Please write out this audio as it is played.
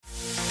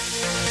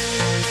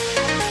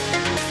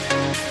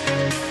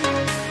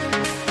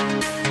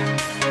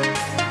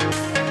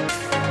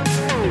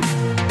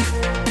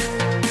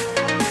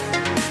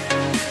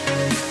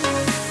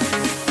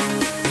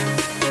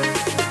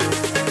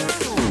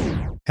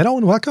Hello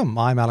and welcome.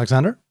 I'm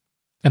Alexander.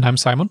 And I'm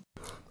Simon.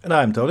 And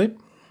I'm Tony.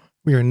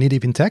 We are Knee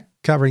Deep in Tech,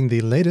 covering the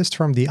latest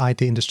from the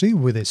IT industry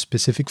with a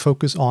specific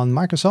focus on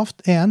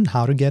Microsoft and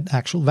how to get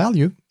actual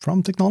value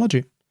from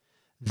technology.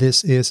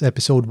 This is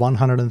episode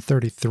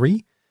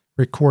 133,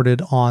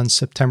 recorded on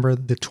September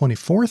the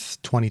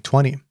 24th,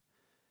 2020.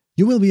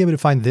 You will be able to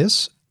find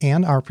this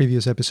and our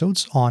previous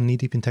episodes on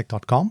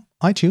kneedeepintech.com,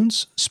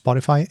 iTunes,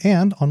 Spotify,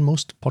 and on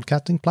most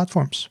podcasting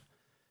platforms.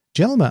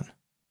 Gentlemen,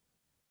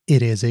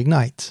 it is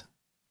Ignite.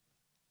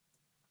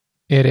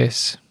 It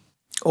is.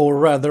 Or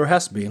rather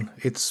has been.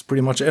 It's pretty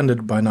much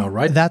ended by now,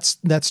 right?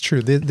 That's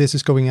true. This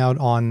is going out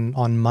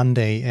on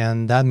Monday,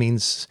 and that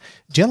means,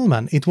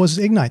 gentlemen, it was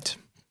Ignite.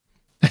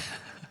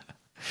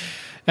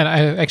 And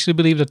I actually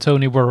believe that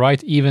Tony were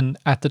right even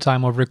at the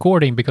time of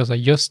recording, because I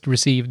just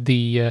received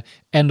the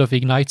end of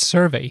Ignite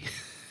survey.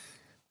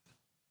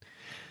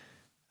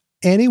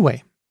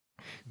 Anyway,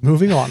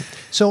 moving on.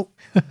 So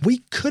we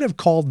could have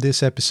called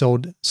this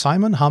episode,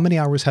 Simon, how many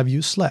hours have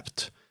you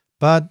slept?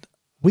 But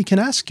we can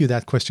ask you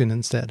that question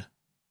instead.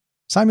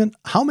 Simon,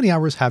 how many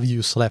hours have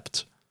you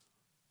slept?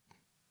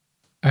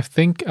 I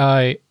think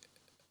I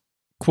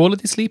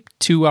quality sleep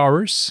 2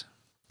 hours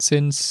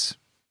since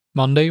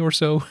Monday or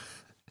so.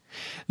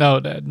 No,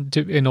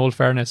 in all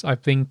fairness, I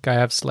think I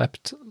have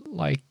slept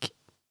like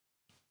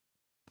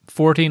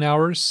 14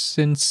 hours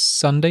since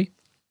Sunday.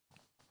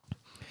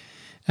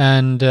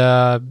 And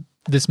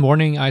this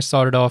morning I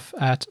started off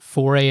at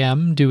 4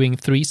 a.m. doing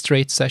 3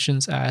 straight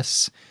sessions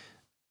as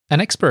an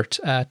expert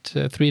at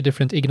 3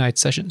 different Ignite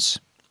sessions.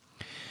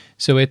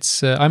 So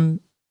it's I'm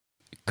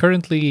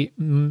currently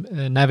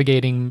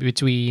navigating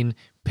between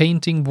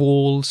painting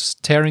walls,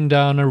 tearing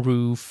down a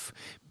roof,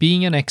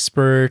 being an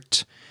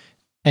expert,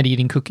 and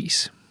eating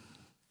cookies.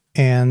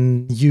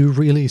 And you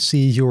really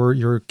see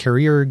your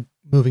career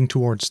moving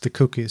towards the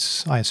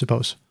cookies, I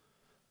suppose.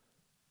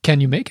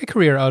 Can you make a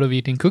career out of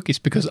eating cookies?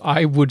 Because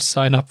I would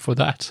sign up for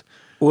that.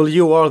 Well,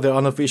 you are the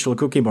unofficial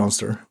cookie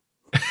monster.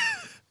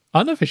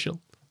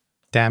 Unofficial.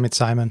 Damn it,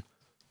 Simon.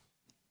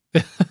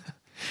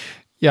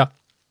 Yeah.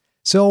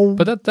 So,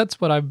 but that's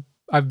what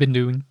I've been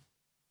doing.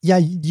 Yeah,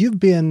 you've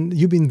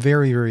been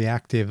very, very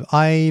active.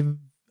 I've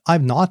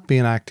not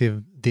been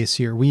active this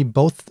year. We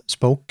both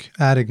spoke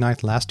at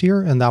Ignite last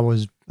year, and that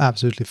was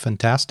absolutely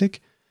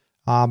fantastic.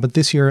 But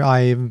this year,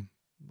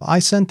 I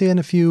sent in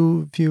a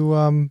few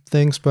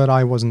things, but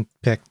I wasn't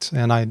picked,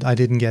 and I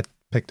didn't get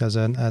picked as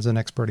an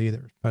expert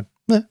either. But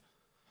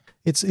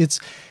it's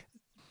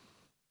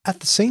at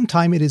the same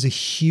time, it is a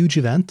huge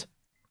event,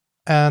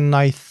 and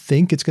I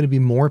think it's going to be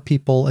more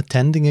people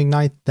attending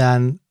Ignite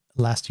than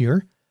last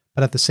year.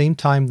 But at the same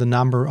time, the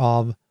number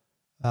of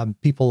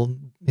people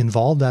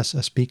involved as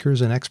speakers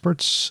and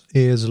experts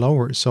is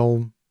lower.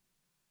 So,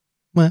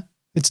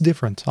 it's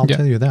different. I'll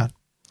tell you that.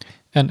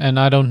 And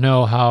I don't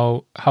know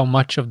how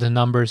much of the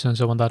numbers and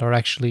so on that are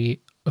actually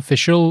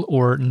official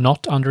or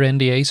not under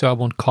NDA, so I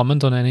won't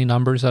comment on any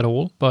numbers at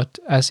all. But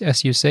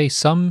as you say,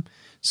 some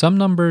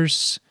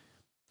numbers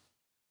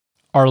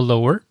are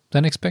lower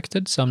than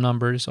expected, some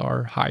numbers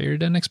are higher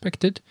than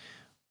expected,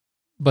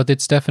 but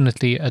it's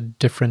definitely a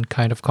different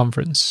kind of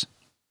conference.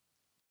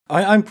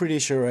 I'm pretty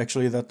sure,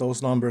 actually, that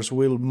those numbers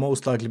will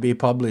most likely be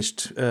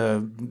published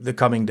the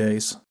coming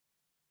days.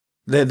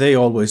 They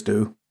always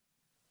do.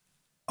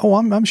 Oh,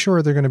 I'm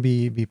sure they're going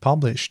to be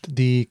published.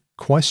 The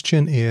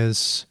question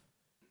is,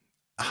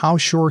 how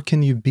sure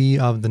can you be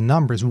of the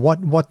numbers?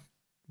 What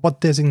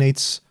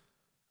designates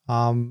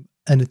an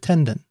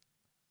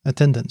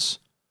attendance?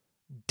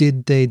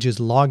 Did they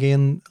just log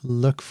in,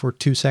 look for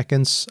 2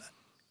 seconds?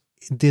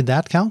 Did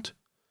that count?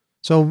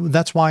 So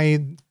that's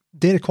why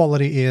data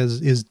quality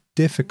is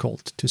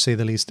difficult, to say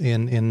the least,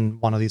 in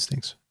one of these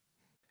things.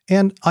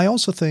 And I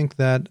also think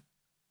that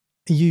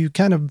you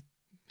kind of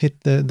hit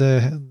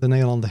the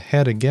nail on the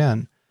head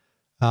again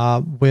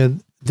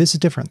with this is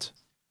different.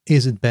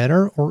 Is it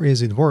better or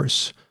is it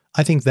worse?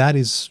 I think that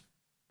is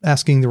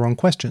asking the wrong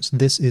questions.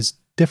 This is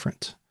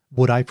different.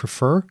 Would I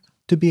prefer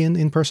to be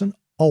in person?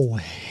 Oh,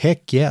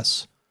 heck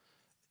yes.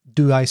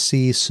 Do I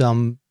see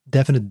some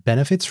definite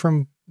benefits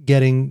from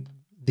getting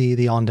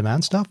the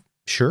on-demand stuff?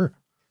 Sure.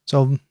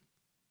 So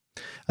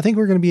I think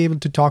we're going to be able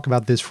to talk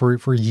about this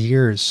for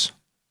years.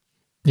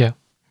 Yeah.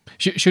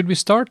 Should we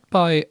start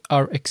by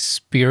our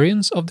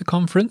experience of the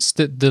conference,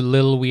 the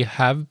little we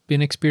have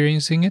been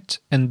experiencing it,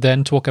 and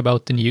then talk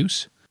about the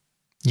news?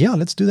 Yeah,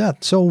 let's do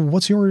that. So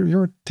what's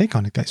your take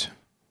on it, guys?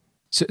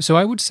 So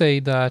I would say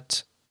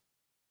that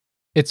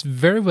it's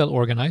very well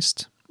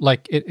organized.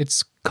 Like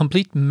it's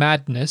complete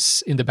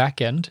madness in the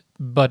back end,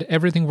 but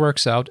everything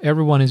works out.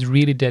 Everyone is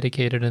really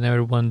dedicated and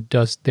everyone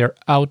does their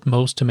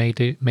utmost to make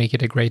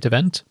it a great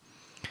event.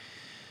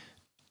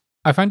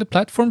 I find the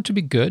platform to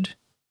be good,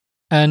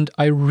 and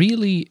I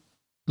really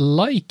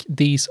like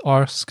these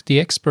Ask the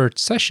Expert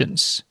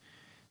sessions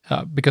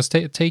because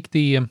take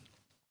the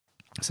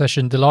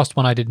session, the last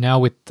one I did now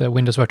with the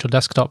Windows Virtual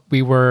Desktop,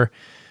 we were,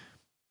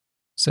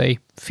 say,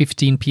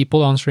 15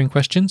 people answering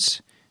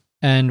questions,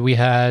 and we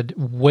had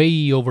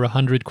way over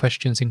 100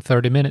 questions in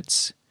 30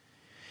 minutes.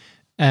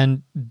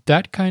 And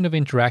that kind of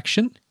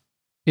interaction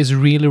is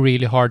really,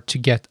 really hard to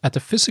get at a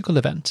physical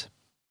event.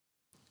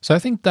 So I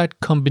think that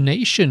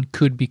combination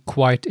could be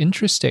quite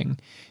interesting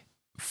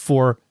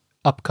for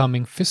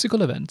upcoming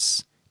physical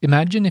events.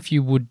 Imagine if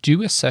you would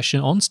do a session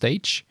on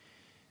stage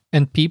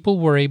and people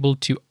were able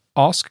to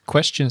ask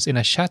questions in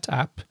a chat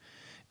app,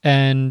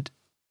 and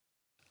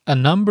a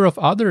number of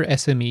other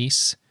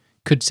SMEs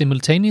could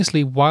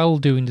simultaneously, while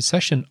doing the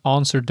session,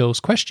 answer those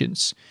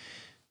questions.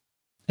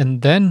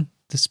 And then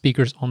the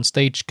speakers on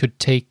stage could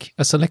take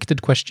a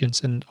selected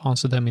questions and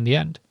answer them in the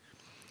end.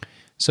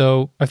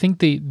 So I think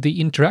the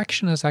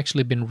interaction has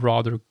actually been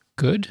rather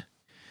good.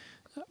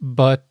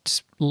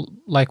 But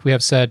like we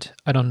have said,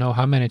 I don't know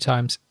how many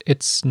times,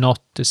 it's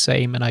not the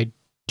same. And I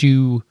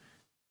do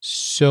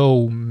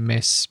so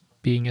miss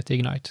being at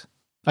Ignite.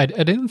 I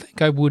didn't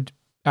think I would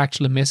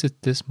actually miss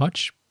it this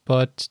much,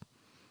 but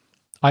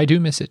I do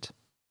miss it.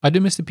 I do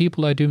miss the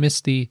people. I do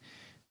miss the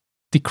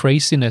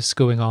craziness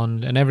going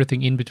on and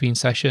everything in between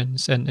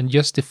sessions and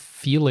just the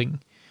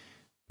feeling.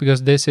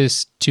 Because this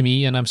is, to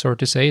me, and I'm sorry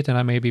to say it, and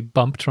I may be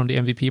bumped from the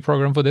MVP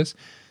program for this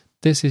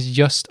is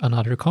just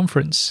another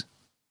conference.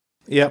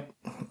 Yeah,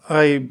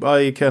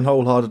 I can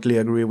wholeheartedly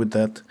agree with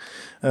that.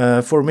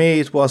 For me,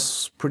 it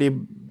was pretty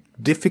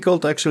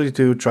difficult actually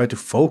to try to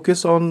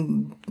focus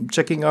on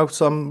checking out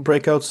some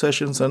breakout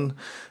sessions and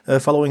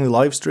following the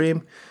live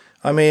stream.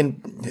 I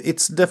mean,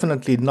 it's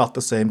definitely not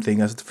the same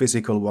thing as the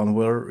physical one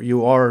where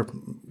you are,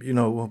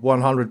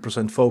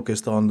 100%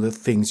 focused on the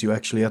things you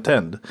actually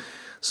attend.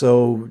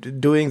 So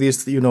doing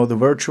this, the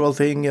virtual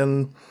thing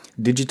and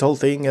digital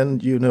thing,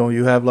 and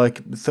you have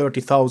like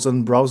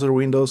 30,000 browser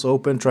windows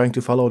open trying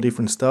to follow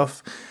different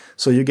stuff.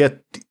 So you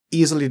get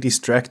easily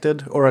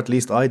distracted, or at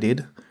least I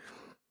did.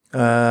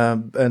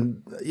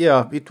 And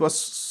yeah, it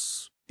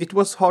was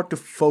hard to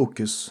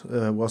focus,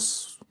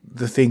 was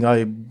the thing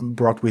I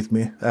brought with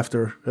me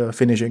after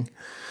finishing.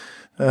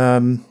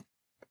 And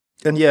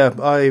yeah,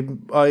 I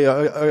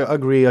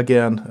agree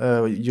again,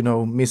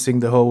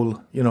 missing the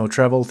whole,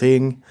 travel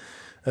thing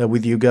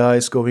with you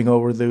guys, going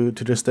over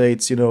to the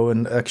States,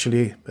 and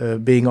actually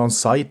being on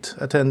site,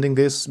 attending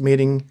this,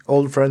 meeting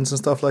old friends and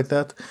stuff like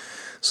that.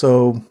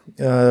 So,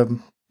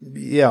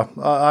 yeah,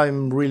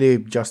 I'm really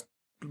just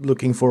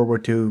looking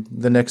forward to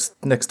the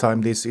next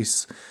time this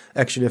is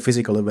actually a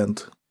physical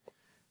event.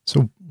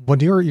 So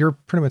what you're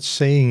pretty much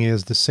saying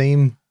is the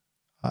same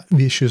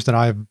issues that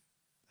I've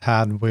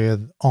had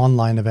with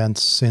online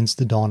events since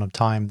the dawn of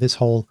time. This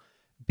whole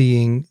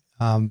being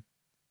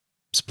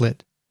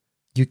split.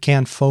 You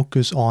can't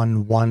focus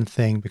on one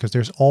thing because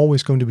there's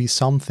always going to be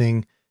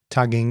something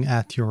tugging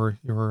at your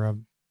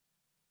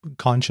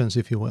conscience,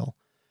 if you will.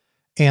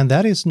 And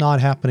that is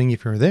not happening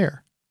if you're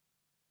there.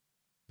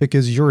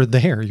 Because you're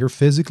there, you're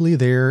physically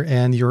there,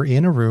 and you're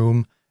in a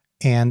room,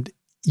 and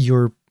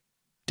you're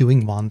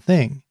doing one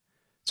thing.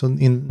 So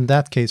in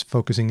that case,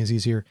 focusing is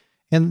easier.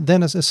 And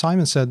then, as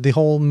Simon said, the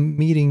whole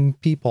meeting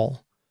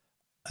people.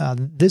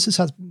 This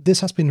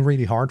has been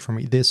really hard for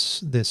me.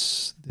 This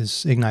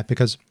Ignite,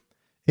 because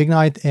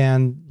Ignite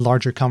and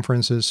larger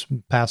conferences,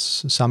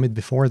 past Summit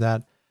before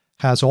that,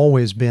 has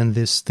always been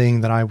this thing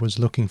that I was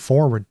looking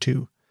forward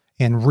to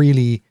and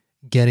really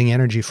getting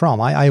energy from.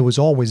 I was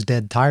always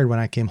dead tired when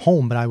I came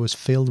home, but I was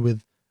filled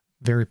with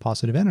very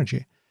positive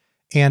energy.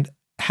 And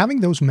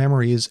having those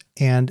memories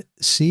and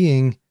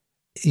seeing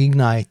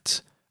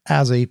Ignite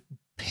as a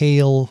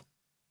pale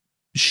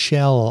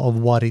shell of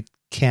what it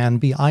can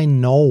be, I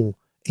know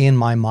in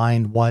my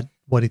mind what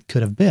it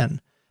could have been.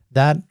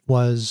 That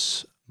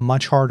was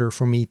much harder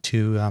for me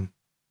to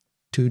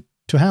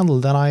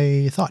handle than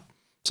I thought.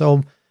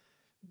 So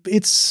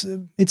it's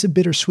a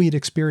bittersweet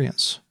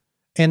experience.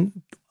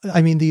 And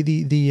I mean,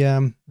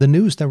 the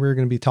news that we're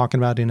going to be talking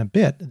about in a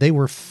bit, they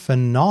were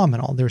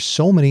phenomenal. There's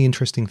so many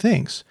interesting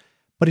things,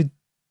 but it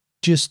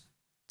just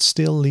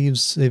still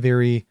leaves a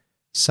very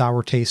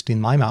sour taste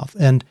in my mouth.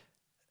 And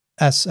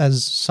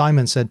as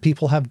Simon said,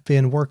 people have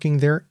been working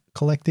their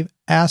collective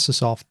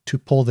asses off to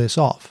pull this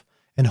off.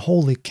 And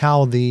holy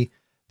cow, the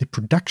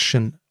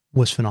production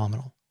was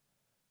phenomenal.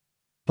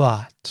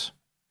 But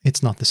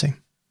it's not the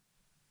same.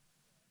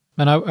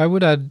 And I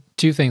would add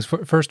two things.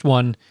 First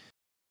one,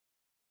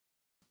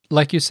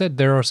 like you said,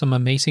 there are some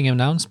amazing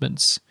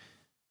announcements,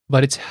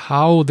 but it's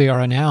how they are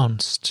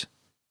announced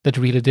that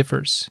really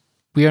differs.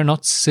 We are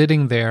not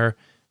sitting there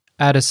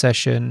at a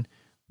session,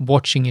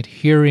 watching it,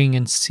 hearing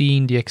and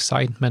seeing the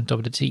excitement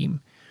of the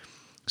team.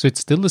 So it's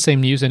still the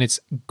same news, and it's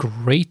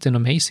great and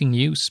amazing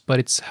news, but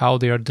it's how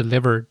they are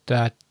delivered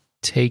that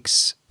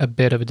takes a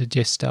bit of the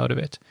gist out of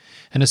it.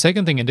 And the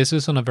second thing, and this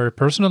is on a very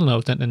personal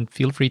note, and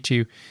feel free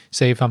to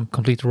say if I'm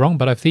completely wrong,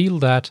 but I feel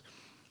that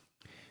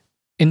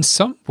in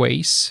some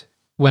ways,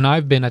 when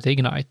I've been at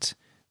Ignite,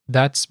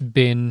 that's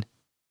been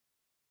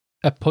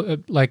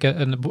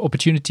an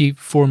opportunity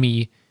for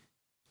me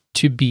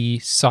to be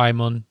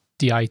Simon,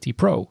 the IT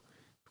pro,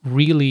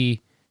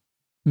 really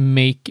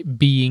make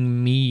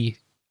being me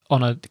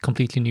on a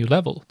completely new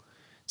level,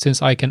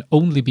 since I can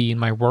only be in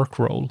my work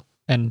role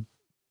and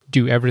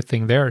do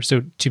everything there.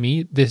 So to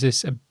me, this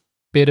is a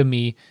bit of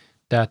me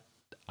that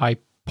I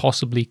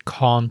possibly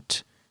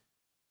can't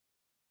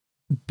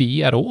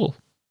be at all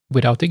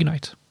without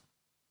Ignite.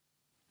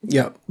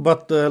 Yeah,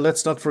 but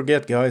let's not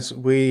forget, guys,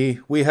 we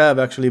have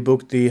actually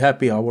booked the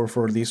happy hour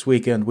for this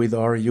weekend with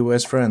our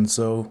US friends,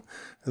 so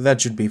that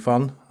should be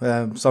fun.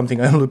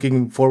 Something I'm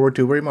looking forward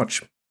to very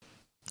much.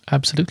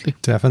 Absolutely.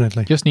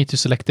 Definitely. Just need to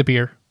select the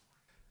beer.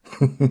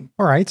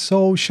 All right,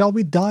 so shall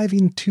we dive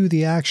into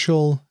the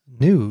actual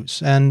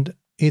news? And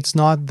it's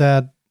not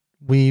that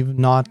we've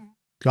not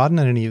gotten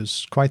any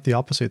news, quite the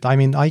opposite. I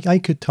mean, I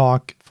could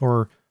talk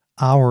for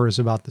hours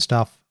about the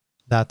stuff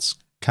that's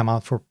come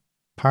out for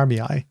Power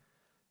BI.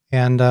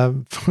 And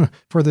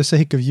for the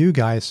sake of you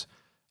guys,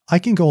 I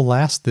can go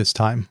last this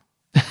time.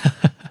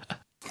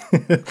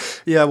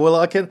 Yeah, well,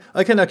 I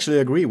can actually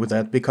agree with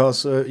that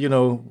because,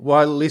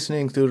 while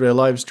listening to the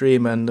live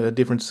stream and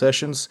different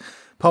sessions,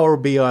 Power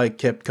BI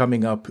kept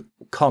coming up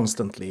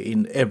constantly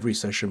in every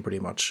session pretty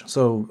much.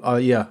 So,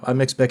 yeah, I'm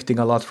expecting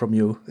a lot from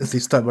you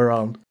this time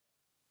around.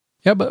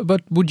 Yeah,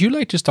 but would you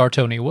like to start,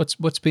 Tony?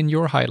 What's been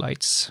your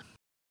highlights?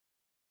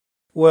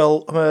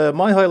 Well,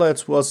 my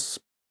highlights was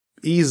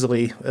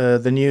easily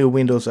the new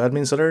Windows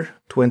Admin Center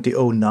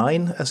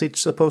 2009, as it's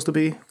supposed to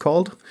be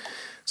called.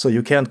 So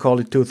you can't call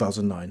it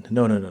 2009.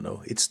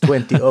 No. It's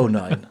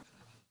 2009.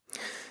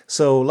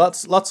 So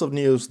lots of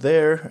news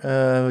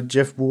there.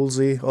 Jeff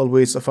Woolsey,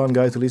 always a fun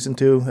guy to listen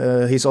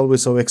to. He's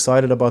always so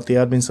excited about the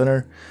Admin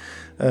Center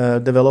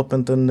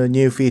development and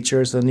new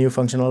features and new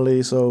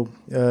functionality. So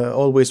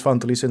always fun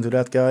to listen to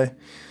that guy.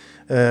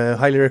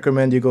 Highly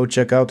recommend you go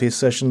check out his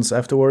sessions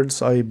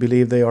afterwards. I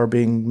believe they are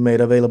being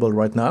made available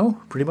right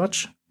now, pretty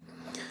much.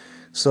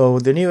 So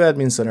the new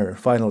Admin Center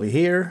finally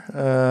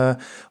here.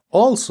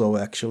 Also,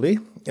 actually,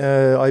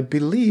 I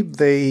believe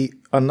they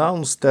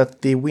announced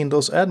that the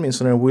Windows Admin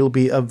Center will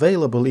be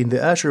available in the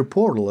Azure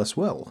portal as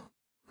well.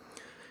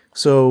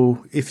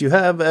 So if you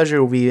have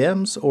Azure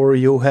VMs or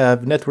you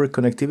have network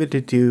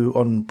connectivity to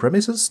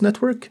on-premises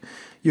network,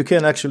 you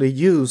can actually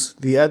use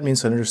the Admin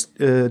Centers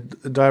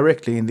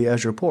directly in the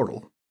Azure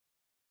portal.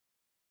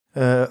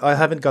 I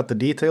haven't got the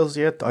details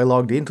yet. I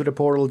logged into the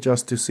portal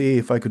just to see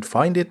if I could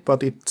find it,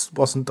 but it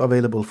wasn't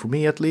available for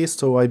me at least,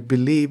 so I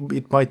believe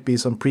it might be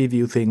some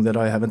preview thing that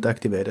I haven't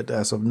activated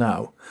as of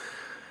now.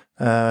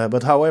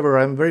 But however,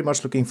 I'm very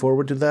much looking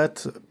forward to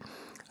that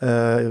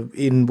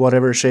in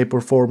whatever shape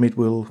or form it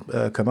will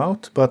come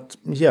out. But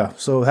yeah,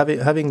 so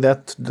having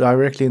that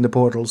directly in the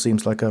portal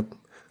seems like a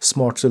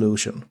smart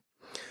solution.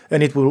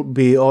 And it will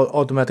be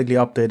automatically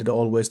updated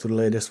always to the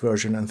latest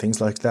version and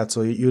things like that.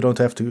 So you don't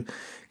have to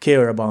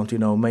care about,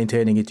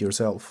 maintaining it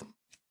yourself.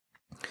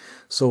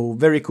 So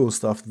very cool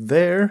stuff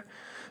there.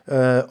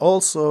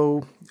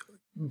 Also,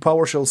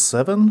 PowerShell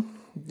 7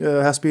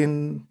 has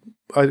been,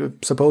 I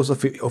suppose,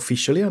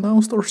 officially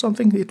announced or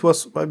something. It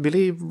was, I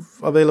believe,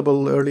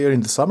 available earlier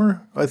in the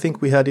summer. I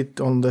think we had it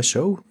on the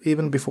show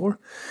even before.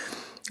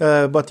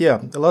 But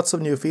yeah, lots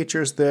of new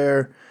features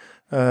there.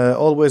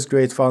 Always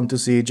great fun to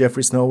see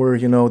Jeffrey Snower,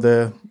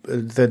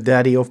 the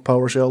daddy of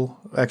PowerShell,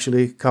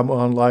 actually come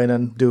online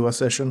and do a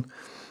session.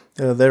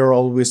 They're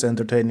always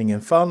entertaining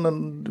and fun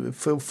and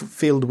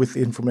filled with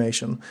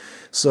information.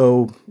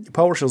 So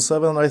PowerShell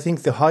 7, I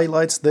think the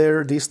highlights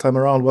there this time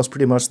around was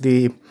pretty much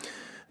the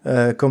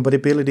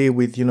compatibility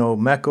with,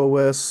 Mac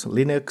OS,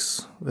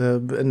 Linux,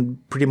 and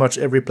pretty much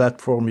every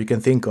platform you can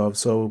think of.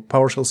 So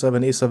PowerShell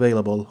 7 is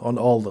available on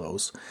all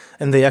those.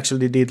 And they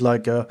actually did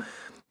like a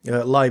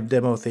live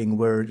demo thing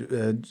where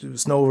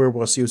Snower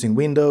was using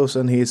Windows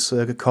and his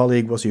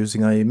colleague was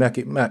using a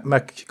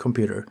Mac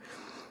computer,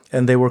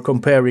 and they were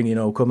comparing,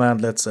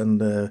 commandlets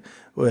and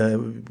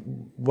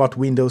what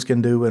Windows can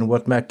do and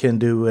what Mac can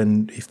do,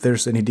 and if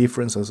there's any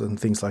differences and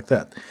things like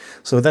that.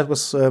 So that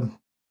was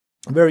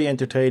very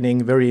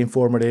entertaining, very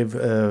informative.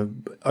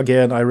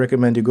 Again, I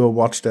recommend you go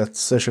watch that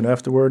session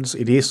afterwards.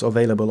 It is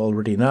available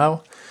already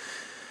now.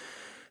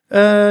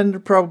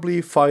 And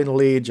probably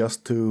finally,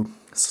 just to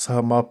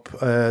sum up,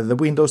 the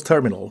Windows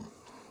Terminal.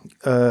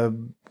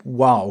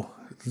 Wow,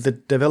 the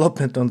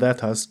development on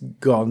that has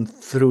gone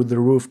through the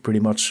roof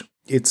pretty much.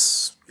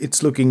 It's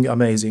looking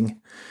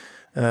amazing.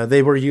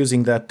 They were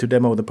using that to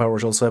demo the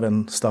PowerShell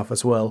 7 stuff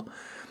as well.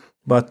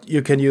 But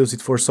you can use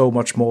it for so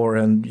much more,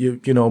 and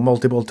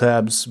multiple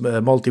tabs,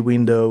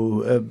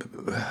 multi-window.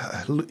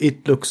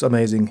 It looks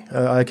amazing.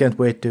 I can't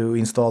wait to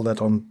install that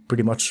on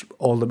pretty much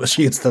all the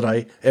machines that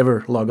I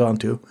ever log on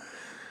to.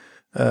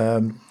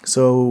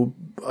 So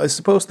I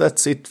suppose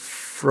that's it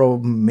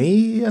from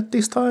me at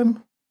this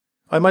time.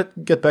 I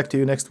might get back to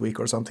you next week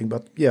or something,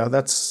 but yeah,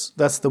 that's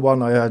the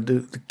one I had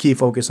the key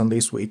focus on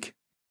this week.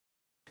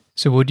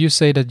 So would you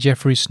say that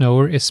Jeffrey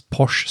Snower is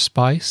posh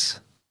Spice?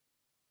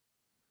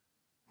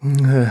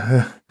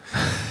 I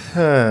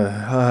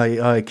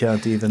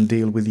can't even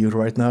deal with you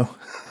right now.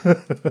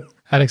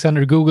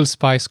 Alexander, Google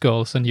Spice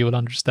Girls and you will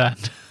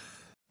understand.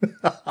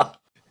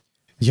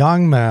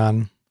 Young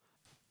man.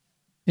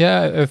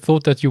 Yeah, I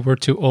thought that you were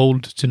too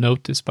old to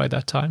notice by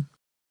that time.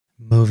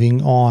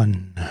 Moving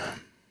on.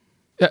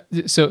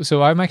 Yeah,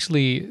 so I'm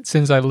actually,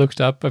 since I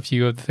looked up a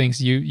few of the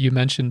things you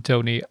mentioned,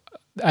 Tony,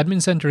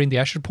 Admin Center in the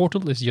Azure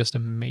portal is just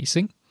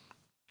amazing.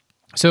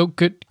 So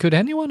could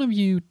any one of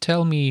you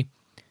tell me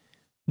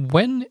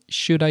when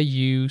should I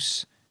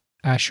use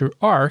Azure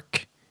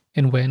Arc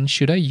and when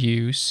should I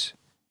use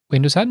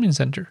Windows Admin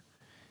Center?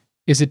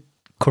 Is it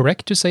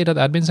correct to say that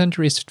Admin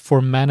Center is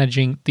for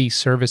managing the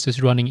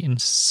services running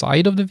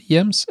inside of the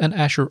VMs and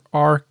Azure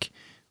Arc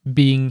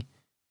being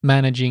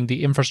managing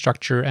the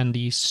infrastructure and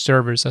the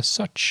servers as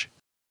such?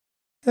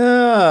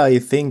 I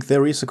think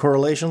there is a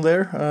correlation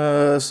there.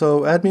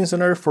 So Admin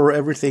Center for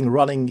everything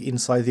running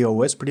inside the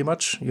OS, pretty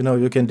much.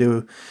 You can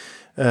do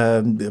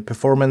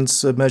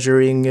performance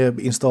measuring,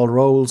 install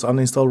roles,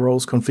 uninstall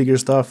roles, configure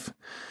stuff.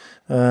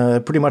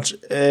 Pretty much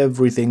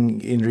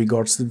everything in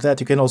regards to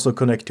that. You can also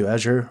connect to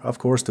Azure, of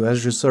course, to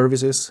Azure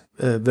services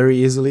very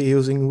easily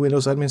using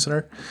Windows Admin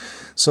Center.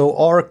 So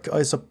Arc,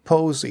 I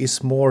suppose,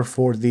 is more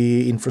for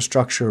the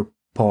infrastructure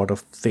part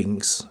of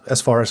things, as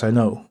far as I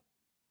know.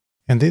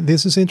 And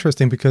this is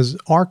interesting because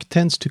Arc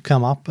tends to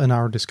come up in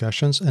our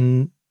discussions,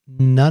 and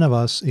none of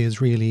us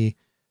is really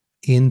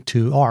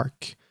into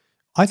Arc.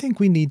 I think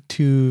we need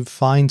to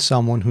find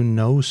someone who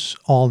knows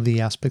all the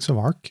aspects of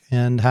Arc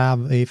and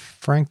have a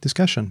frank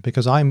discussion,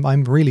 because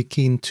I'm really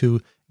keen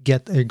to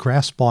get a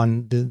grasp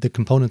on the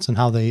components and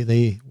how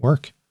they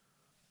work.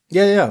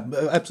 Yeah,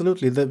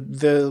 absolutely.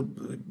 The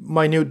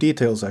minute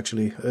details,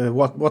 actually.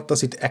 What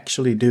does it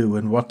actually do,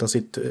 and what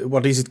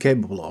is it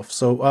capable of?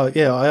 So I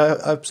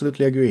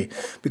absolutely agree,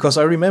 because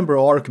I remember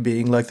Arc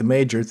being like the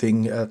major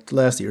thing at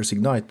last year's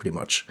Ignite, pretty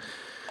much.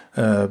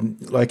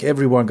 Like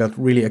everyone got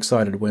really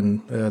excited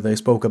when they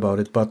spoke about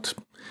it, but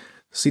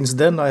since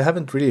then I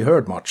haven't really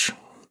heard much.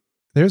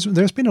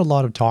 There's been a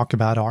lot of talk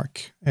about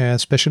Arc,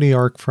 especially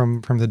Arc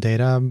from the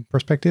data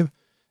perspective,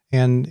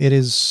 and it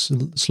is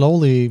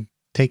slowly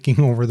taking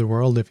over the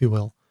world, if you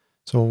will.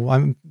 So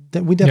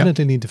we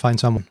definitely need to find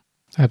someone.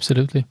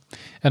 Absolutely.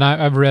 And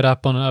I've read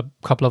up on a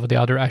couple of the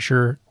other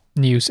Azure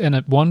news, and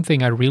one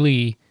thing I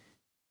really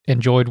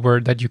enjoyed were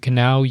that you can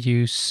now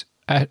use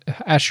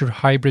Azure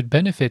Hybrid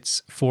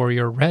benefits for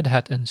your Red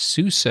Hat and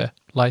SUSE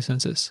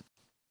licenses.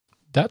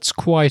 That's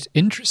quite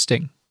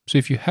interesting. So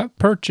if you have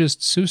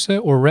purchased SUSE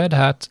or Red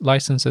Hat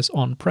licenses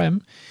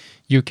on-prem,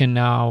 you can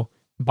now,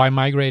 by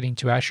migrating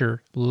to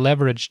Azure,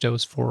 leverage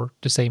those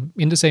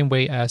in the same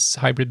way as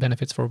hybrid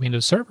benefits for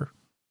Windows Server.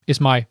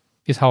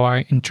 Is how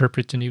I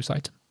interpret the news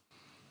item.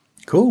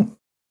 Cool.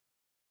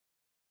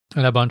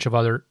 And a bunch of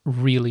other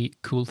really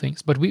cool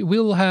things. But we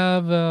will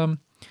have,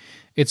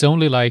 it's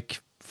only like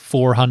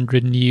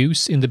 400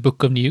 news in the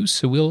Book of News,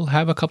 so we'll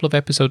have a couple of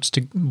episodes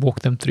to walk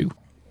them through.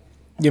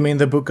 You mean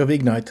the Book of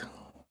Ignite?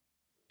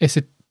 Is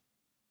it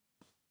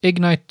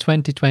Ignite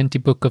 2020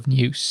 Book of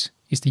News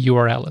is the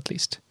URL at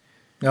least.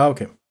 Oh,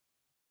 okay.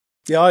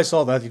 Yeah, I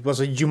saw that. It was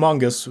a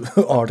humongous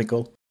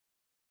article.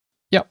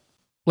 Yeah.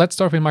 Let's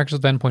start with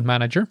Microsoft Endpoint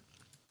Manager.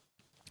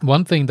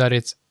 One thing that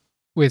is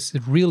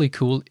really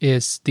cool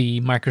is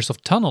the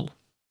Microsoft Tunnel.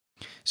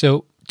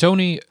 So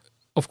Tony,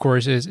 of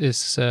course,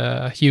 is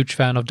a huge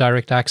fan of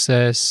direct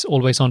access,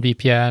 always on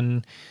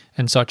VPN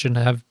and such, and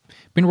have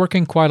been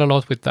working quite a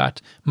lot with that.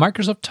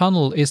 Microsoft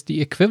Tunnel is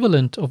the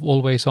equivalent of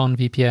always on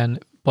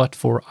VPN, but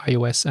for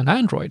iOS and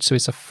Android. So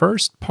it's a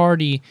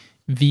first-party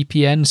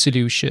VPN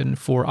solution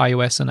for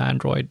iOS and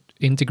Android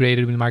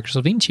integrated with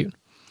Microsoft Intune.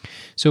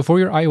 So for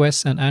your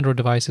iOS and Android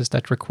devices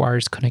that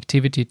requires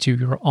connectivity to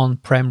your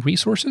on-prem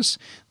resources,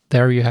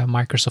 there you have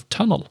Microsoft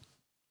Tunnel.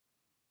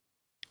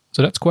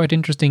 So that's quite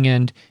interesting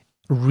and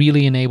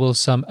really enables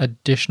some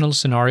additional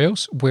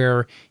scenarios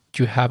where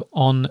you have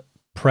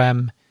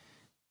on-prem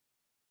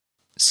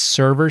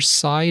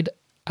server-side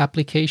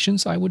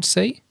applications, I would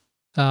say,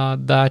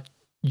 that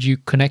you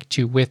connect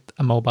to with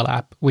a mobile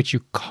app, which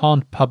you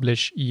can't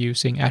publish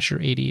using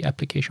Azure AD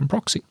Application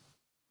Proxy.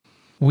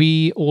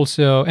 We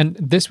also, and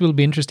this will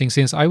be interesting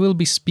since I will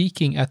be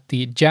speaking at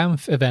the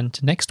Jamf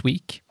event next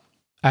week,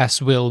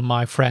 as will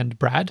my friend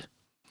Brad.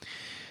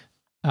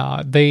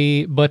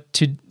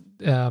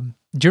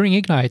 During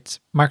Ignite,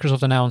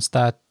 Microsoft announced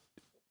that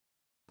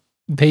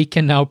they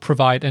can now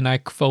provide, and I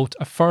quote,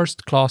 a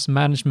first-class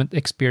management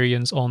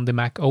experience on the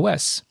Mac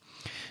OS.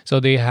 So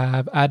they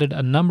have added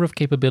a number of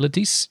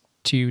capabilities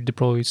to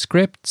deploy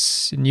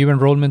scripts, new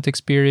enrollment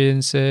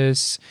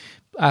experiences,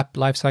 app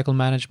lifecycle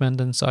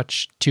management and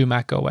such to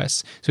Mac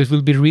OS. So it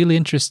will be really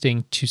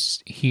interesting to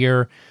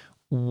hear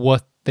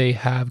what they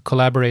have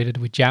collaborated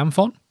with Jamf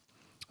on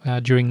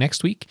during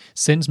next week,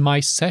 since my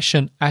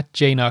session at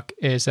JNUC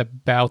is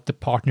about the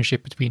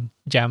partnership between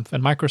Jamf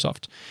and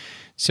Microsoft.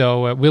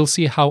 So we'll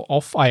see how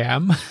off I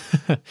am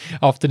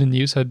after the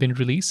news had been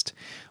released,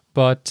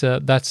 but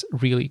that's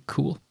really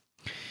cool.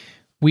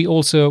 We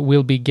also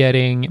will be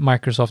getting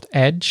Microsoft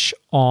Edge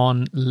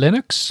on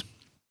Linux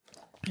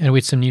and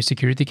with some new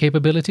security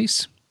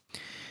capabilities.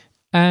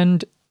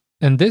 And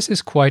this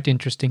is quite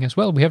interesting as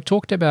well. We have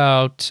talked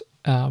about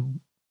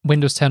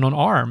Windows 10 on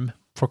ARM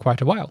for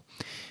quite a while.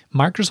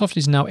 Microsoft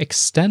is now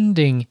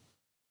extending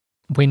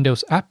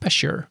Windows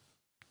Aperture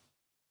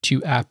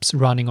to apps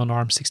running on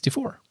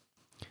ARM64.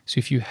 So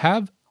if you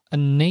have a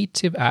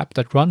native app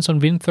that runs on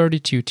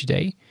Win32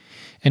 today,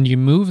 and you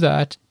move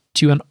that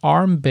to an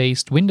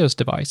ARM-based Windows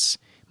device,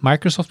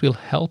 Microsoft will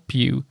help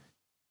you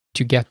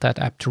to get that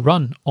app to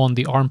run on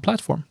the ARM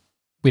platform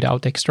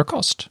without extra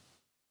cost.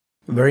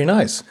 Very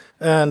nice.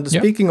 And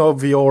speaking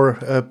of your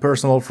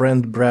personal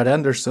friend Brad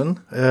Anderson,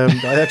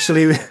 I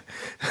actually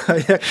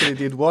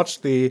did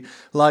watch the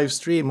live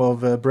stream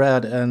of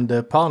Brad and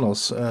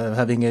Panos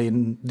having a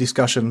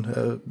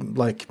discussion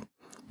like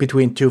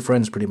between two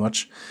friends, pretty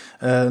much.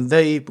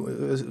 They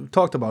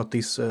talked about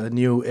this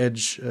new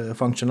Edge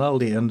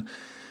functionality, and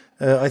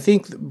I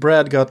think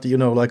Brad got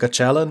like a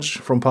challenge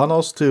from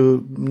Panos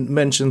to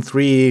mention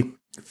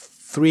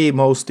three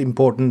most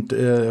important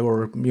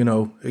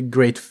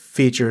great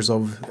features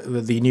of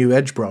the new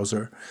Edge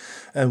browser.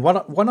 And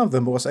one of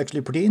them was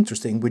actually pretty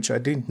interesting, which I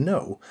didn't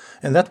know,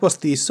 and that was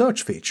the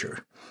search feature.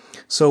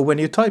 So when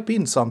you type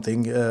in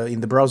something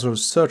in the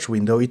browser's search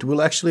window, it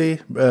will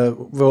actually,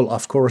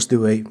 of course,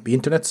 do a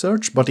internet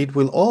search, but it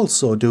will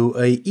also do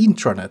a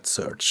intranet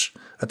search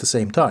at the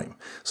same time.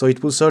 So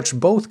it will search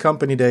both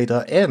company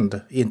data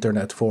and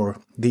internet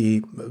for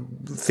the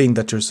thing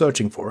that you're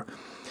searching for.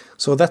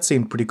 So that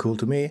seemed pretty cool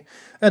to me.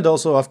 And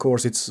also, of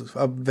course, it's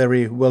a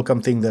very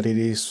welcome thing that it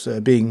is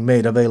being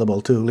made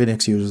available to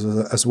Linux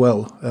users as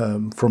well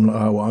from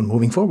now on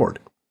moving forward.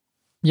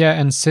 Yeah,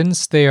 and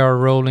since they are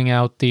rolling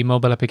out the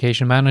mobile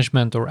application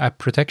management or app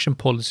protection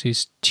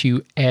policies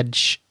to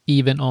Edge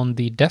even on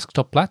the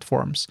desktop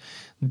platforms,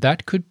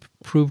 that could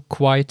prove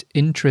quite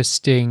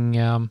interesting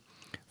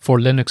for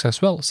Linux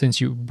as well, since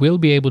you will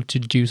be able to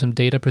do some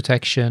data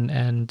protection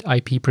and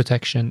IP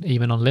protection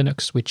even on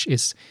Linux, which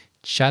is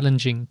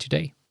challenging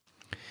today.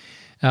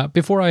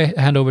 Before I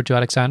hand over to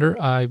Alexander,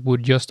 I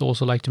would just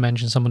also like to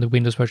mention some of the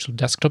Windows Virtual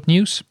Desktop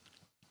news.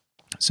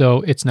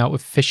 So it's now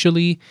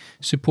officially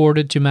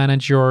supported to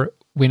manage your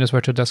Windows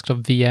Virtual Desktop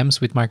VMs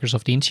with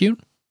Microsoft Intune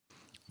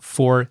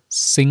for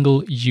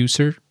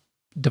single-user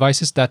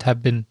devices. That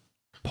have been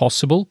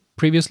possible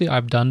previously.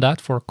 I've done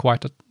that for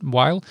quite a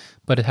while,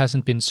 but it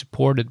hasn't been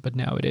supported, but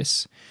now it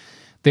is.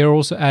 They're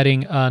also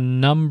adding a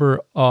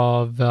number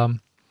of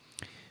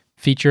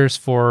features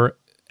for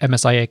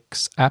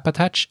MSIX App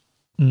Attach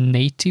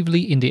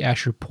natively in the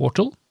Azure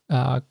portal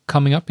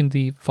coming up in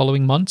the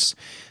following months,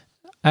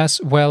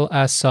 as well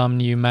as some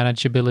new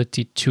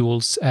manageability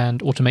tools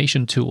and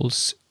automation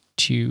tools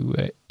to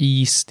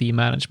ease the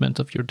management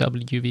of your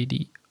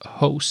WVD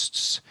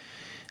hosts.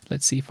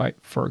 Let's see if I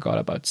forgot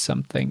about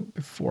something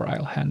before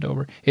I'll hand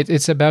over.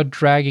 It's about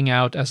dragging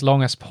out as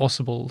long as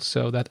possible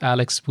so that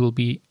Alex will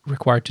be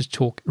required to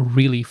talk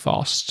really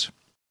fast.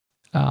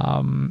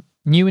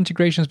 New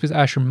integrations with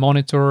Azure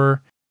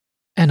Monitor,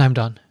 and I'm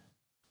done.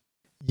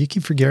 You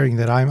keep forgetting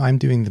that I'm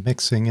doing the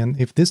mixing, and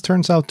if this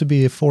turns out to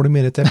be a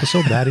 40-minute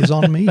episode, that is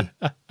on me.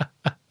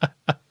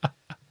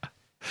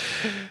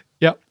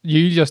 Yeah,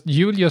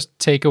 you'll just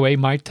take away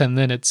my 10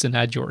 minutes and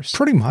add yours.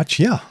 Pretty much,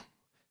 yeah.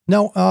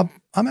 No,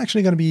 I'm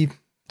actually going to be...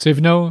 So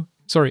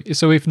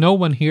if no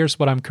one hears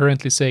what I'm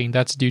currently saying,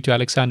 that's due to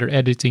Alexander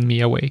editing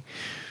me away.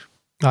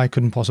 I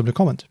couldn't possibly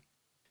comment.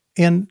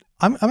 And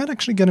I'm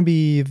actually going to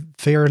be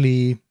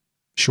fairly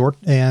short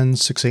and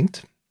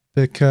succinct,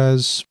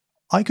 because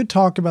I could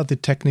talk about the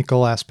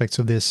technical aspects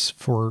of this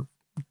for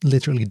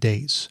literally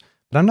days,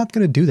 but I'm not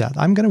going to do that.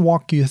 I'm going to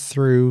walk you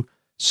through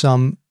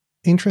some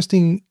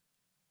interesting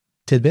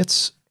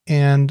tidbits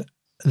and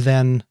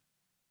then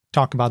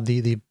talk about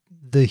the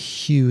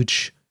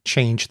huge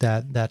change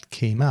that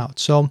came out.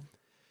 So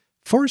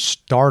for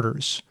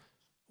starters,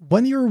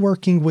 when you're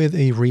working with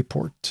a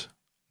report,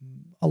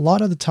 a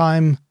lot of the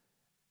time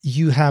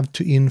you have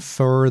to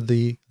infer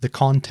the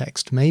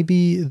context.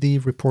 Maybe the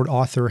report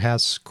author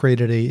has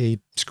created a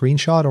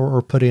screenshot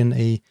or put in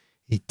a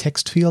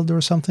text field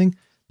or something,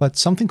 but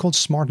something called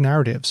Smart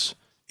Narratives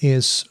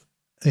is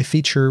a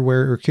feature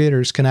where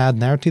creators can add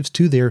narratives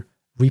to their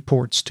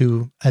reports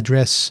to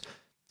address,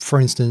 for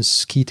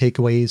instance, key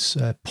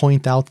takeaways,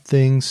 point out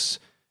things,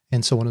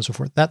 and so on and so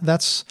forth.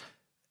 That's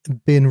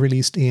been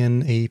released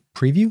in a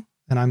preview,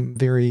 and I'm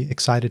very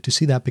excited to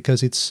see that,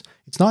 because it's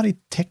not a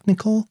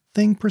technical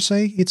thing per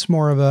se. It's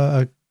more of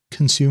a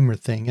consumer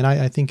thing, and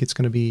I think it's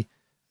going to be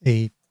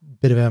a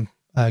bit of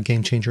a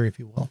game changer, if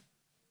you will.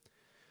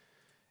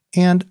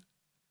 And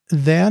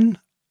then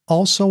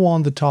also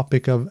on the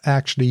topic of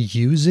actually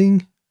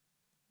using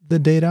the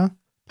data,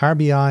 Power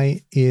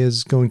BI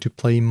is going to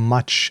play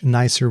much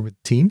nicer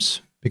with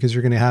Teams, because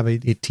you're going to have a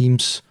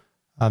Teams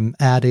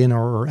add-in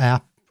or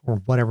app or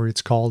whatever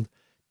it's called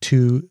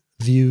to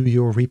view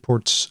your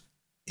reports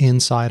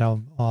inside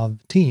of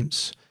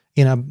Teams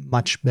in a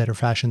much better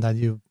fashion than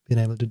you've been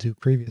able to do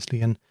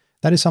previously. And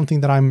that is something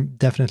that I'm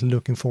definitely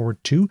looking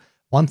forward to.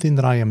 One thing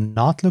that I am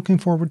not looking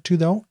forward to,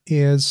 though,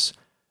 is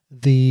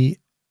the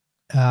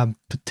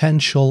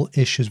potential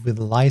issues with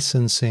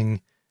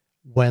licensing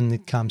when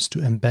it comes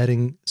to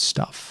embedding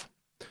stuff.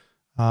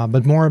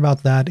 But more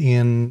about that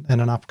in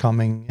an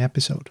upcoming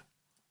episode.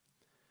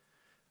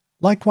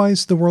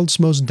 Likewise, the world's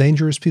most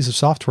dangerous piece of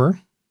software,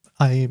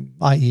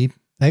 i.e.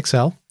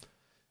 Excel,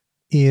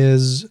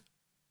 is,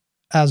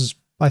 as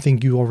I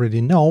think you already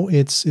know,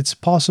 it's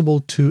possible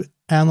to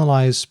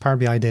analyze Power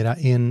BI data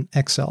in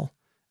Excel.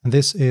 And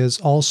this is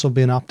also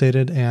been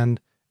updated and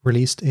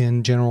released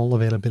in general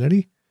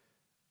availability.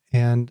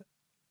 And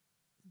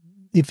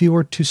if you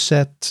were to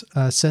set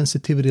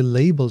sensitivity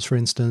labels, for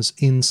instance,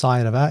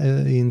 inside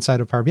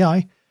of Power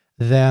BI,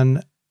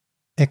 then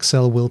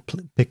Excel will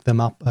pick them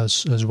up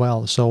as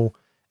well. So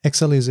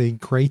Excel is a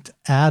great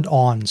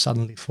add-on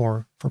suddenly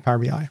for Power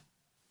BI.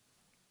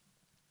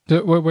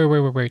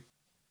 Wait.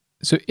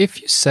 So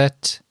if you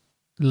set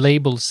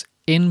labels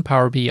in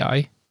Power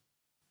BI,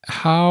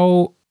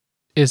 how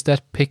is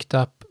that picked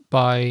up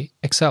by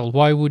Excel?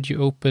 Why would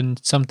you open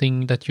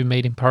something that you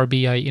made in Power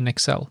BI in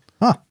Excel?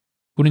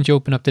 Wouldn't you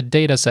open up the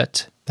data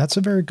set? That's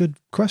a very good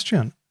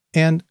question.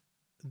 And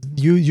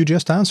you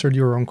just answered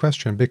your own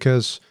question,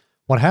 because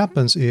what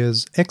happens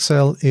is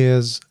Excel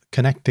is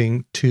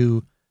connecting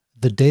to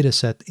the data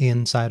set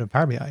inside of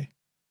Power BI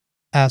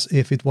as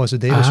if it was a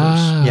data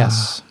source.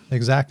 Yes,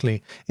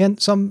 exactly.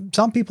 And some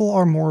people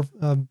are more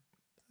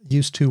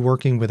used to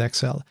working with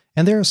Excel.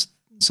 And there's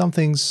some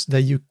things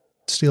that you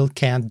still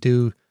can't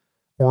do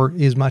or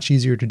is much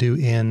easier to do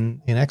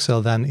in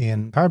Excel than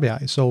in Power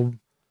BI. So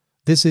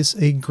this is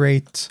a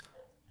great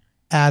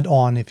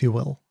add-on, if you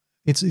will.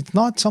 It's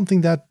not something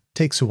that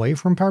takes away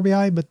from Power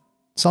BI, but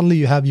suddenly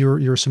you have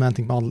your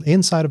semantic model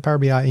inside of Power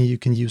BI and you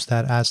can use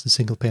that as the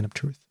single pane of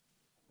truth.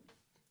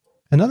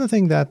 Another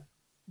thing that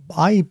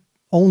I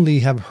only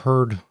have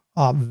heard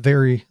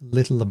very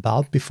little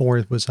about before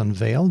it was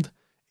unveiled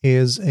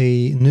is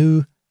a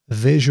new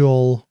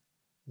visual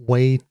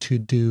way to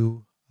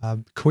do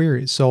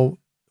queries. So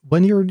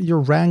when you're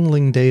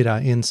wrangling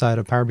data inside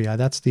of Power BI,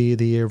 that's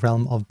the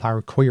realm of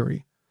Power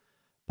Query.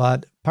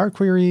 But Power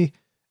Query,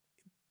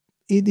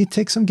 it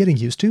takes some getting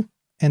used to,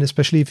 and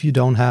especially if you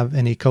don't have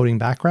any coding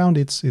background,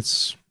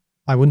 it's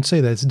I wouldn't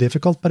say that it's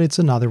difficult, but it's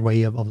another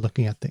way of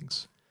looking at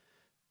things.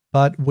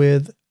 But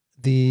with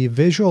the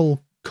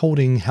visual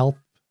coding help,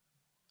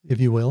 if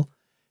you will,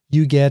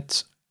 you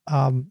get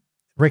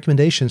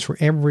recommendations for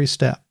every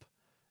step.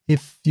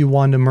 If you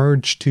want to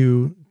merge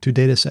two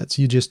data sets,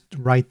 you just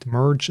write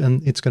merge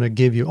and it's going to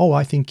give you,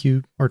 I think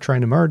you are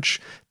trying to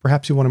merge.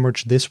 Perhaps you want to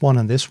merge this one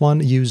and this one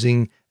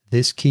using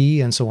this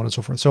key and so on and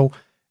so forth. So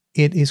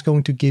it is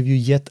going to give you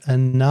yet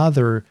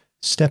another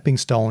stepping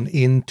stone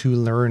into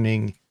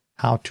learning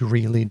how to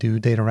really do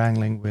data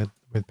wrangling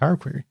with Power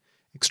Query.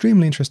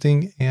 Extremely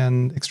interesting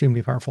and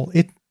extremely powerful.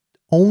 It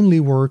only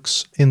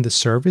works in the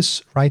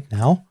service right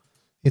now.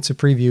 It's a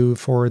preview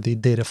for the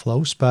data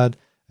flows, but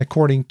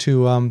according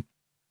to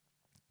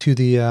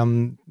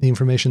the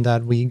information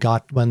that we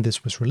got when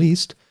this was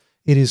released,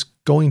 it is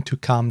going to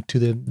come to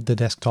the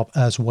desktop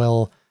as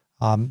well,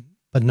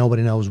 but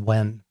nobody knows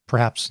when,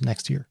 perhaps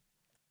next year.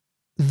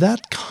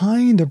 That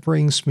kind of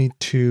brings me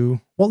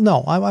to,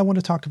 I want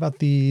to talk about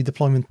the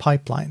deployment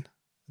pipeline.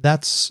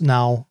 That's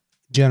now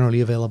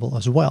generally available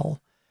as well.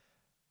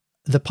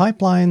 The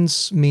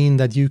pipelines mean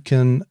that you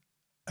can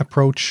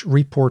approach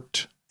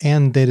report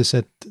and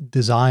dataset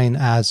design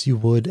as you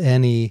would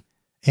any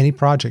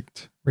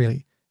project,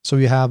 really. So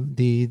you have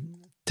the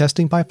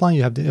testing pipeline,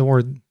 you have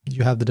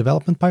the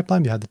development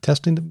pipeline, you have the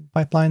testing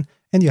pipeline,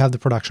 and you have the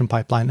production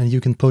pipeline, and you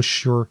can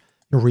push your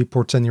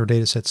reports and your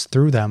datasets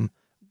through them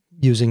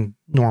using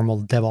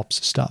normal DevOps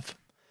stuff.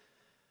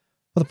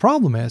 But the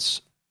problem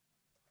is,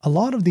 a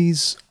lot of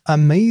these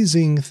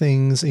amazing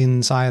things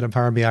inside of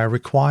Power BI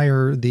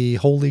require the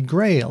holy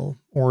grail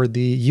or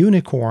the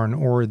unicorn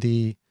or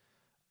the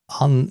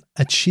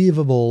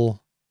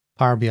unachievable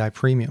Power BI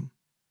premium.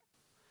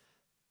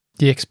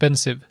 The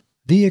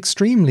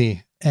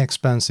extremely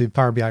expensive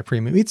Power BI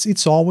premium.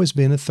 It's always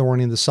been a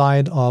thorn in the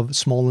side of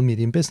small and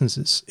medium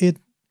businesses.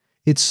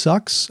 It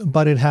sucks,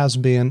 but it has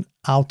been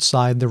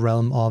outside the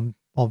realm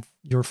of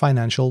your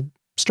financial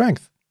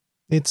strength.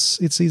 It's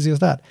easy as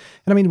that.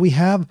 And I mean, we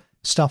have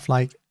stuff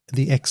like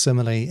the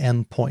XMLA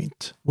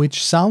endpoint,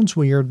 which sounds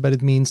weird, but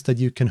it means that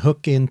you can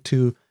hook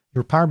into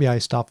your Power BI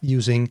stuff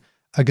using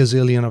a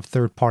gazillion of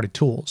third-party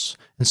tools.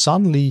 And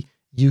suddenly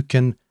you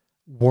can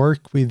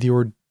work with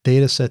your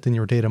data set and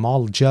your data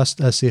model just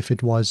as if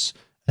it was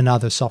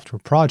another software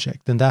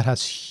project. And that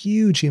has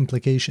huge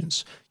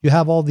implications. You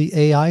have all the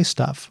AI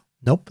stuff.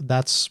 Nope,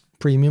 that's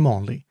premium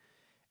only.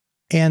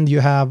 And you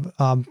have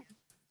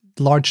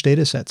large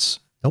data sets.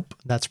 Nope,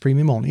 that's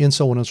premium only, and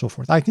so on and so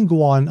forth. I can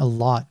go on a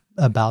lot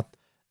about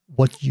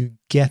what you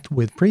get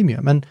with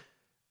premium, and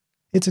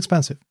it's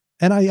expensive.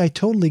 And I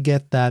totally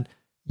get that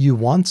you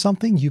want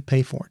something, you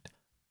pay for it.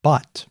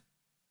 But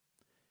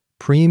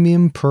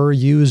premium per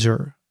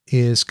user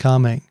is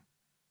coming.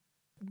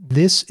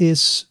 This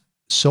is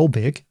so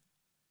big.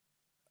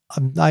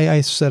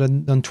 I said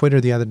on Twitter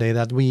the other day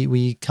that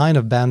we kind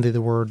of bandied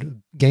the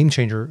word game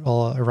changer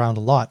all around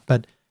a lot,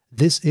 but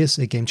this is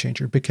a game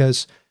changer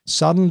because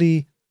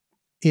suddenly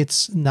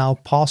it's now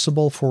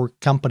possible for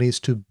companies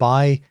to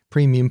buy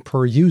premium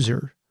per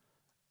user.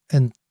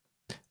 And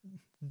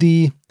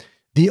the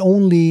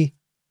only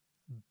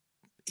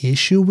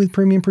issue with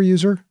premium per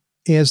user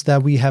is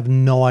that we have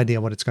no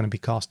idea what it's going to be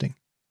costing.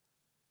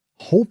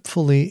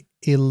 Hopefully,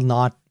 it'll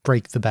not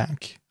break the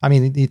bank. I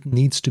mean, it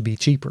needs to be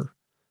cheaper.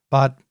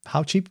 But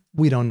how cheap?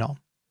 We don't know.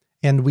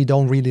 And we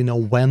don't really know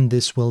when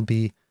this will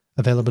be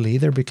available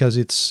either because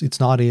it's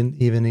not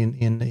even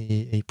in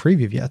a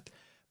preview yet.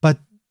 But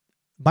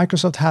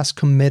Microsoft has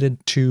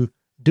committed to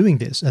doing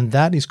this, and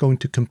that is going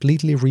to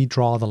completely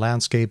redraw the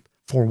landscape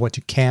for what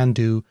you can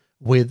do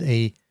with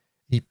a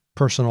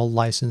personal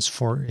license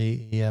for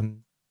a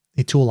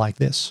tool like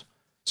this.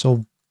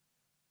 So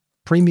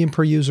premium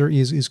per user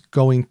is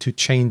going to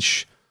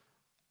change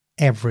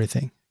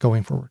everything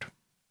going forward.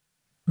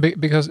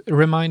 Because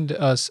remind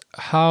us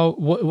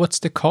what's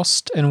the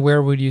cost, and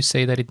where would you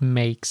say that it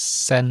makes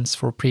sense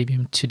for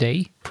premium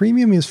today?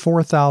 Premium is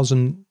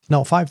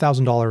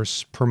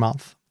 $5,000 per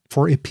month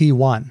for a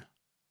P1.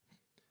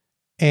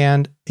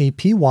 And a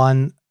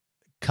P1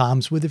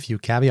 comes with a few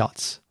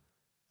caveats.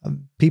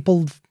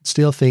 People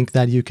still think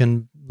that you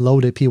can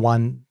load a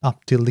P1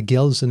 up till the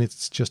gills and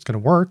it's just going to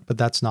work, but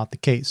that's not the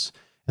case.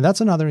 And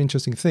that's another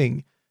interesting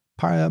thing.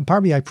 Power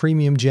BI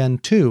Premium Gen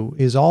 2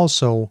 is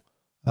also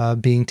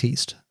being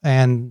teased,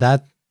 and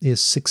that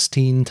is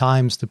 16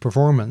 times the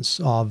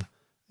performance of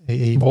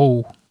a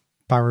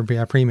Power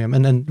BI Premium,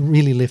 and then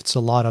really lifts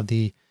a lot of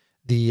the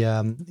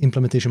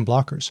implementation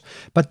blockers.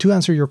 But to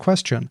answer your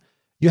question,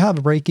 you have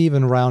a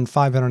break-even around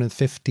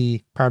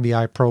 550 Power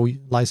BI Pro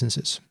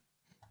licenses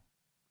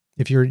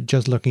if you're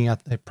just looking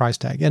at a price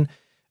tag. And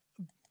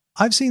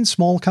I've seen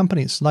small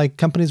companies, like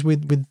companies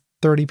with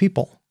 30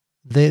 people,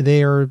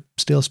 they are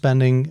still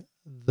spending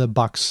the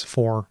bucks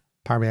for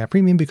Power BI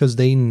Premium because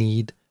they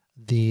need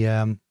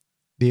the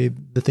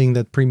thing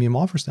that Premium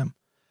offers them.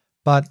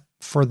 But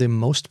for the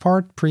most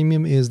part,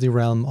 Premium is the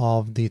realm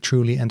of the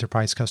truly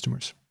enterprise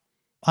customers.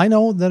 I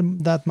know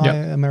that my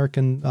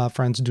American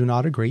friends do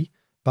not agree,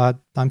 but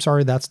I'm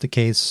sorry, that's the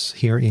case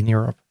here in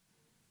Europe.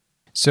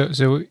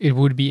 So it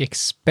would be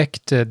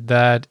expected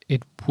that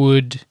it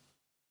would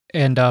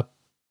end up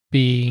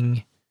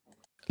being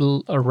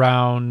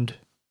around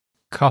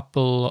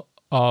couple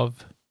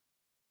of,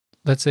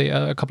 let's say,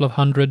 a couple of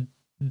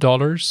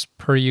 $100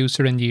 per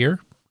user and year.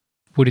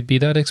 Would it be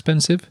that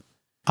expensive?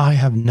 I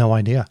have no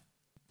idea.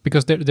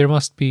 Because there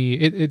must be,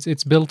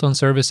 it's built on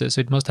services,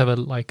 so it must have a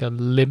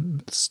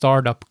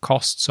startup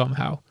cost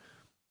somehow,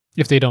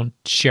 if they don't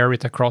share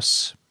it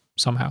across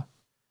somehow.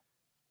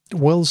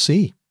 We'll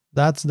see.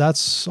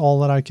 That's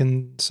all that I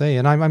can say,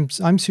 and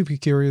I'm super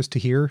curious to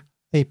hear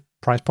a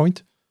price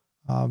point,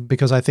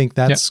 because I think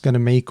that's going to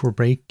make or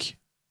break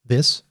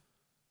this.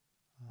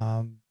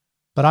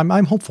 But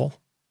I'm hopeful.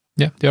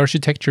 Yeah, the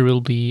architecture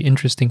will be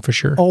interesting for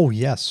sure. Oh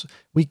yes,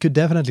 we could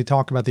definitely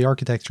talk about the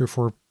architecture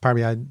for Power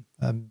BI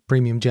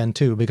Premium Gen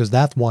 2, because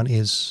that one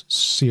is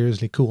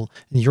seriously cool,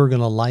 and you're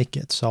gonna like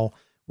it. So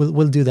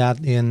we'll do that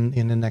in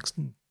the next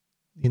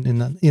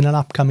in an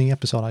upcoming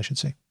episode, I should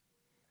say.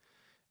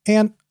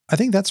 And I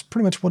think that's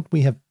pretty much what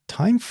we have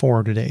time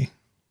for today.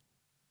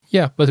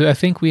 Yeah, but I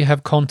think we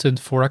have content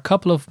for a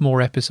couple of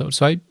more episodes,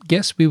 so I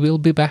guess we will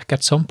be back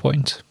at some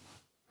point.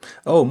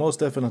 Oh,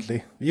 most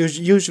definitely.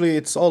 Usually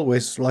it's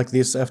always like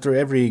this after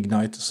every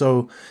Ignite.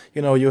 So,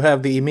 you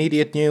have the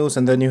immediate news,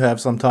 and then you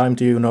have some time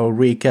to,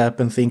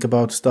 recap and think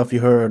about stuff you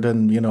heard,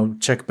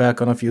 and, check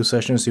back on a few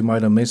sessions you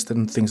might have missed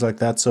and things like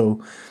that.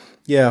 So,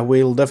 yeah,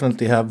 we'll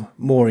definitely have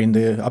more in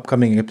the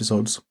upcoming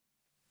episodes.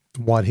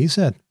 What he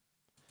said.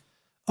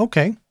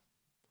 Okay.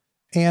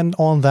 And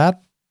on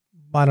that,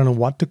 I don't know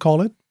what to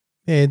call it.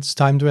 It's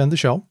time to end the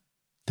show.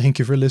 Thank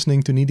you for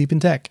listening to Knee Deep in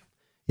Tech.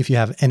 If you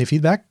have any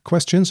feedback,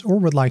 questions, or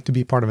would like to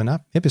be part of an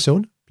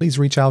episode, please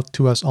reach out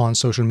to us on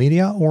social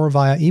media or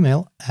via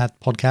email at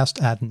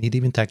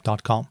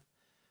podcast@kneedeepintech.com.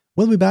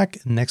 We'll be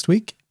back next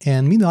week,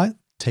 and meanwhile,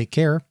 take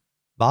care.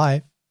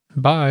 Bye.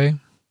 Bye.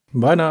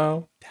 Bye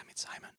now. Damn it, Simon.